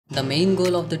The main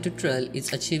goal of the tutorial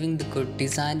is achieving the good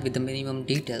design with the minimum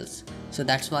details. So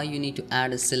that's why you need to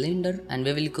add a cylinder, and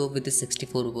we will go with the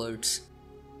 64 words.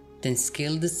 Then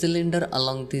scale the cylinder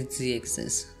along the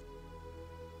z-axis.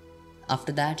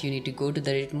 After that, you need to go to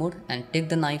the edit mode and take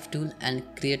the knife tool and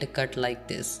create a cut like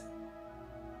this.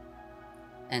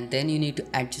 And then you need to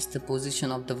adjust the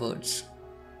position of the words.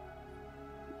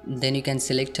 Then you can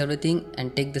select everything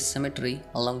and take the symmetry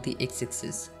along the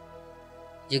x-axis.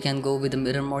 You can go with the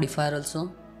mirror modifier also,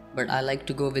 but I like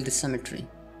to go with the symmetry.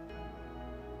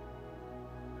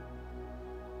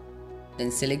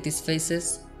 Then select these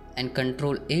faces and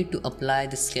Ctrl A to apply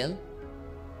the scale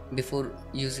before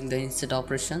using the insert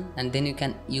operation, and then you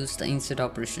can use the insert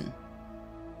operation.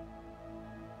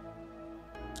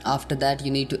 After that,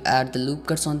 you need to add the loop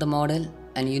cuts on the model,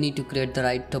 and you need to create the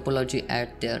right topology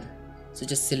at there. So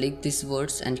just select these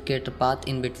words and create a path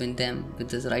in between them with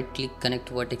this right click connect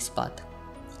vertex path,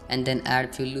 and then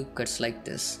add few loop cuts like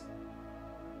this.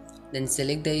 Then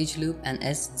select the edge loop and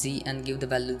SZ and give the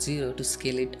value 0 to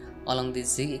scale it along the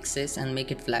Z axis and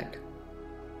make it flat.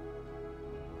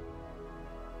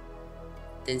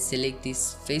 Then select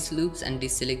these face loops and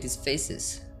deselect these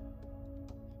faces,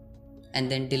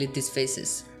 and then delete these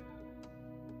faces.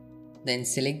 Then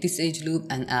select this edge loop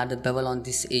and add a bevel on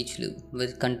this edge loop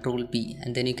with Ctrl B,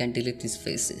 and then you can delete these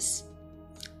faces.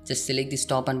 Just select these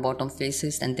top and bottom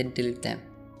faces and then delete them.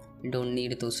 You don't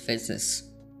need those faces.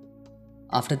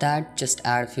 After that, just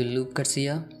add a few loop cuts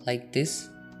here like this.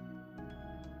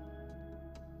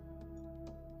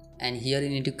 And here you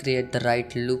need to create the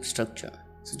right loop structure.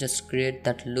 So just create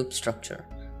that loop structure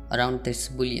around this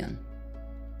boolean.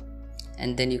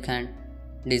 And then you can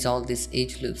dissolve these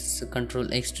edge loops. So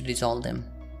Ctrl X to dissolve them.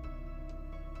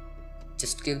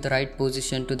 Just give the right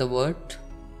position to the word.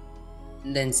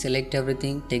 Then select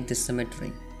everything, take the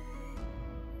symmetry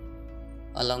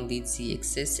along the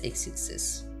z-axis,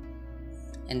 x-axis,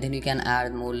 and then you can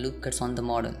add more loop cuts on the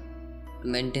model to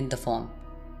maintain the form.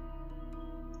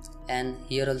 And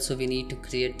here also we need to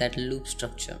create that loop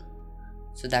structure,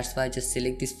 so that's why just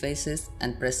select these faces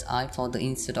and press I for the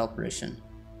insert operation,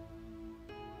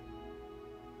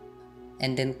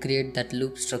 and then create that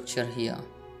loop structure here,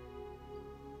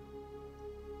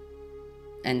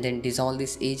 and then dissolve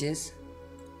these edges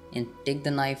and take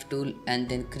the knife tool and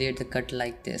then create the cut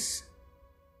like this.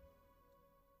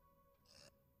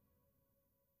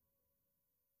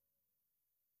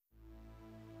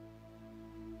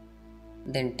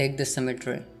 Then take the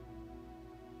symmetry.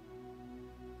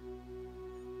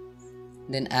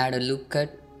 Then add a loop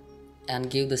cut and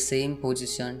give the same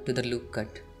position to the loop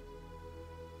cut.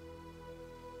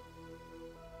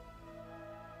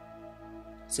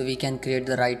 So we can create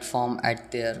the right form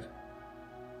at there.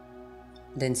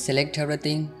 Then select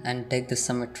everything and take the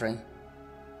symmetry.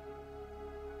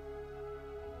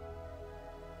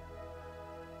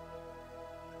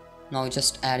 Now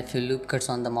just add a few loop cuts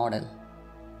on the model.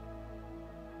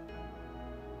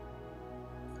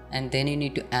 And then you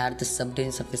need to add the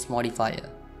subdivision surface modifier.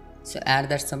 So add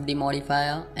that subdivision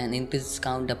modifier and increase its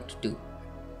count up to 2.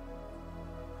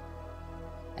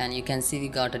 And you can see we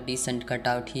got a decent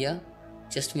cutout here.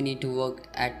 Just we need to work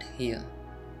at here.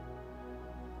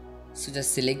 So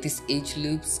just select these edge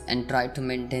loops and try to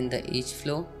maintain the edge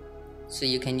flow. So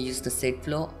you can use the set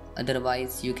flow,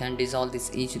 otherwise you can dissolve these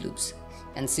edge loops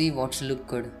and see what's look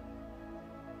good.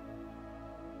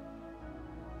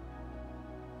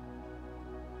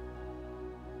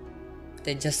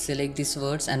 Then just select these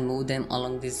words and move them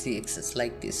along this z-axis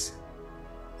like this,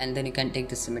 and then you can take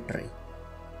the symmetry.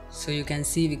 So you can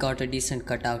see we got a decent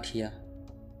cutout here.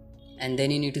 And then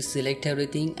you need to select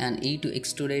everything and E to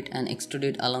extrude it and extrude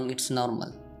it along its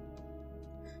normal.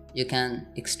 You can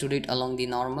extrude it along the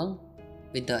normal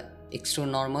with the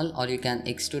extrude normal, or you can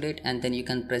extrude it and then you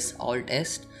can press Alt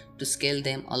S to scale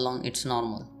them along its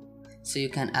normal. So you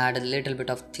can add a little bit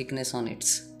of thickness on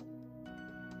it.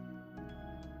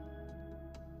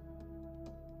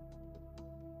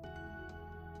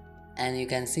 And you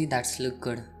can see that's look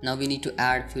good. Now we need to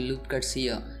add few loop cuts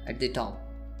here at the top.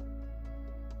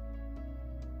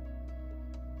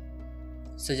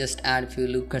 So just add few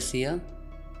loop cuts here,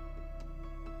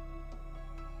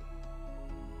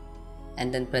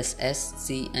 and then press S,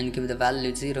 C and give the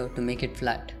value 0 to make it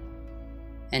flat,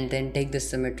 and then take the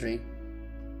symmetry,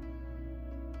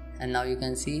 and now you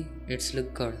can see it's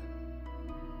look good.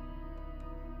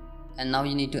 And now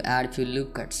you need to add few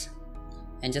loop cuts,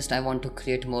 and just I want to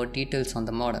create more details on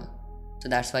the model, so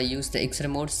that's why I use the X-ray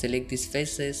mode. Select these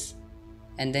faces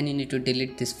and then you need to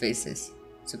delete these faces.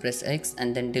 So press X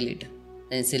and then delete.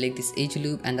 Then select this edge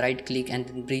loop and right click and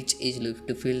then breach edge loop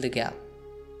to fill the gap.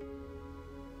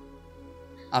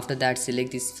 After that,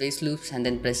 select these face loops and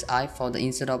then press I for the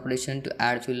insert operation to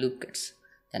add few loop cuts.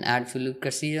 Then add few loop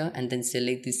cuts here and then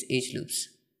select these edge loops.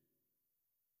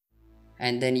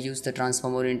 And then use the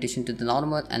transform orientation to the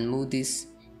normal and move these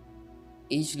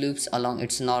edge loops along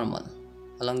its normal,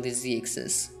 along the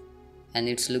z-axis, and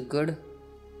it's look good.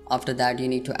 After that, you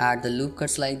need to add the loop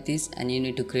cuts like this and you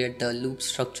need to create the loop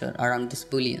structure around these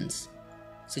booleans.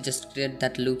 So just create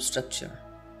that loop structure.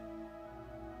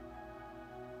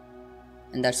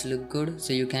 And that's look good,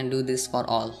 so you can do this for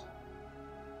all.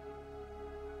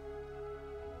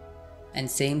 And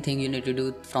same thing you need to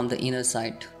do from the inner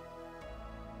side.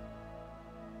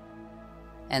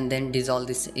 And then dissolve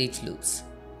these edge loops.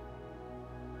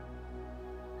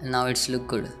 And now it's look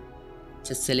good.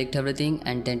 Just select everything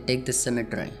and then take the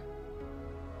symmetry.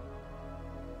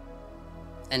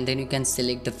 And then you can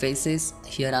select the faces.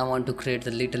 Here I want to create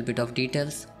a little bit of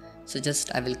details. So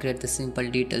just I will create the simple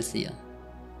details here.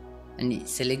 And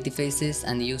select the faces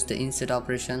and use the insert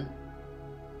operation.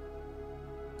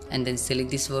 And then select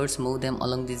these words, move them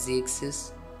along the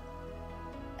z-axis.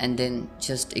 And then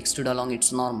just extrude along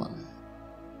its normal.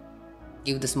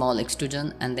 Give the small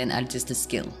extrusion and then adjust the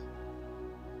scale.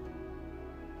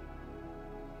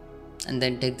 And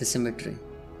then take the symmetry.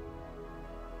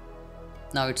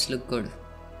 Now it's look good.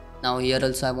 Now here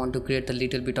also I want to create a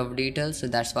little bit of detail, so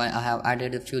that's why I have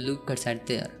added a few loop cuts at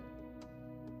there.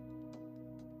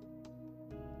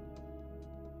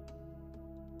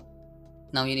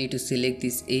 Now you need to select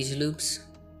these edge loops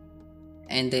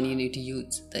and then you need to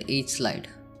use the edge slide.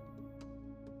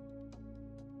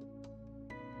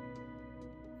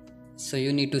 So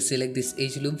you need to select this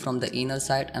edge loop from the inner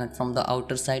side and from the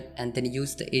outer side and then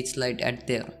use the edge slide at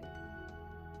there.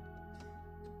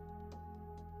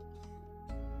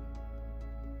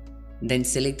 Then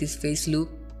select this face loop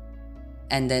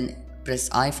and then press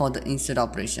I for the insert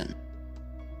operation.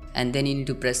 And then you need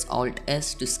to press Alt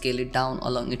S to scale it down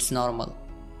along its normal.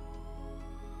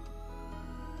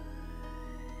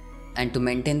 And to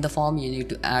maintain the form, you need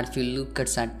to add few loop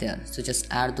cuts at there. So just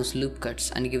add those loop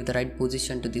cuts and give the right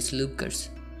position to these loop cuts,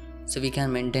 so we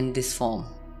can maintain this form.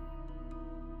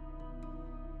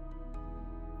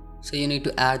 So you need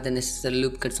to add the necessary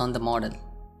loop cuts on the model.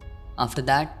 After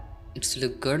that, it's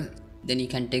look good. Then you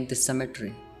can take the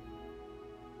symmetry.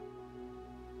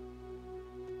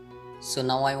 So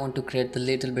now I want to create a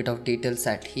little bit of details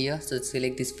at here. So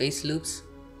select these face loops.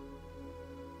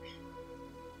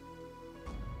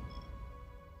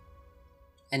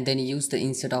 And then use the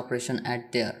insert operation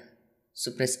at there.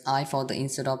 So press I for the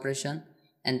insert operation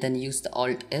and then use the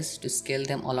Alt S to scale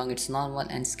them along its normal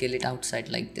and scale it outside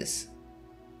like this.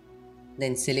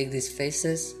 Then select these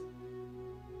faces.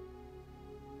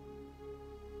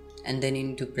 And then you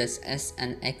need to press S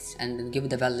and X and then give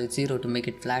the value 0 to make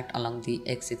it flat along the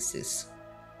x-axis.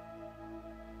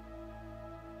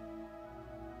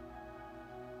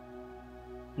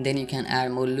 Then you can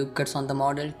add more loop cuts on the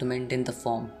model to maintain the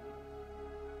form.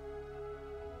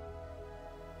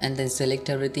 And then select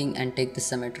everything and take the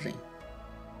symmetry.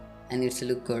 And it's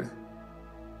look good.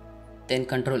 Then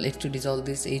Ctrl H to dissolve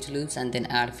these edge loops and then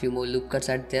add few more loop cuts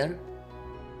at there.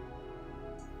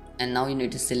 And now you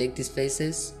need to select these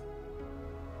faces.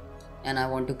 And I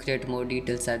want to create more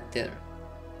details at there.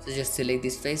 So just select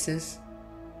these faces.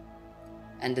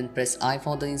 And then press I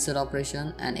for the insert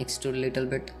operation and extrude a little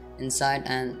bit inside,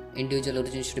 and individual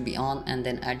origin should be on, and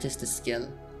then adjust the scale.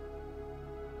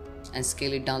 And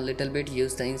scale it down a little bit,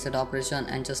 use the insert operation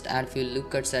and just add few loop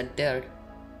cuts at there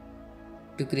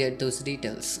to create those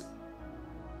details.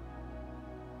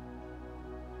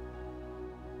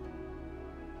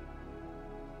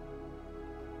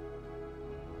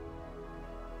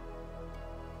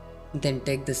 Then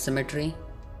take the symmetry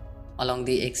along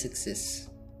the x-axis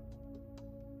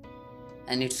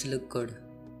and it's look good.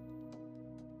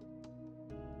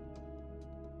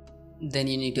 Then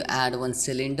you need to add one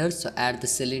cylinder, so add the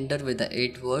cylinder with the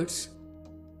 8 words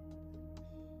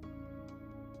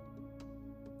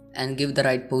and give the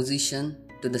right position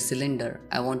to the cylinder.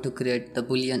 I want to create the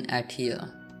boolean at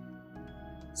here,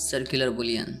 circular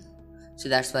boolean. So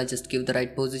that's why just give the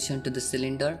right position to the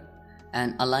cylinder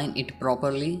and align it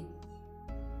properly.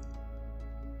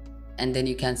 And then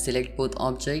you can select both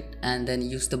object and then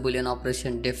use the boolean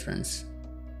operation difference.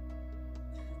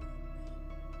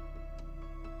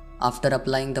 After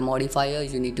applying the modifier,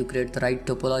 you need to create the right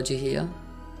topology here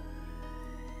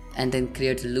and then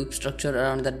create a loop structure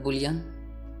around that boolean.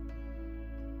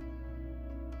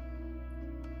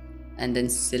 And then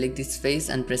select this face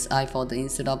and press I for the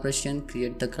insert operation,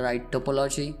 create the right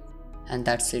topology, and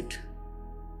that's it.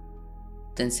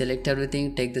 Then select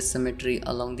everything, take the symmetry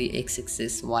along the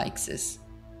x-axis, y-axis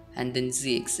and then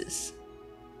z-axis.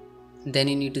 Then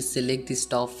you need to select these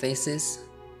top faces.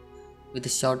 With the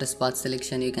shortest path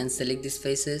selection, you can select these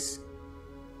faces.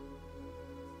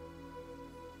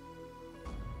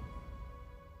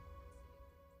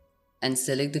 And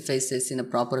select the faces in a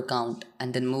proper count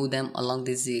and then move them along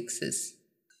the z-axis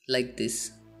like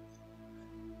this.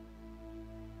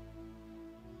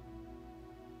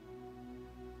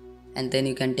 And then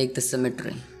you can take the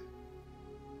symmetry.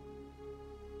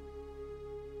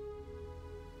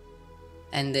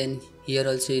 And then here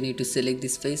also you need to select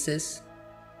these faces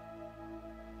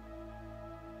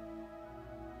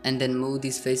and then move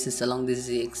these faces along the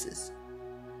z-axis.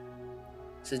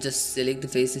 So just select the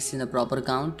faces in a proper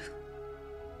count.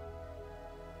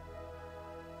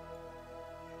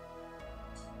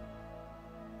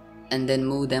 And then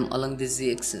move them along the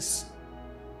z-axis.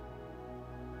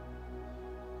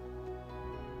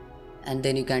 And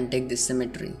then you can take the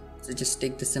symmetry. So just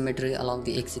take the symmetry along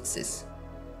the x-axis,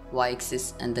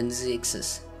 y-axis and then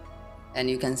z-axis. And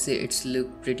you can see it's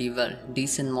look pretty well.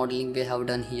 Decent modeling we have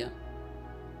done here.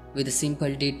 With the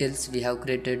simple details we have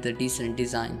created the decent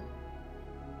design.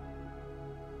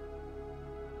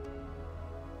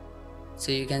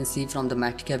 So you can see from the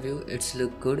Matica view it's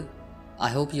look good. I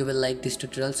hope you will like this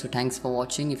tutorial, so thanks for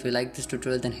watching. If you like this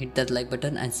tutorial then hit that like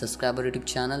button and subscribe our YouTube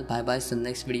channel. Bye bye, so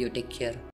next video, take care.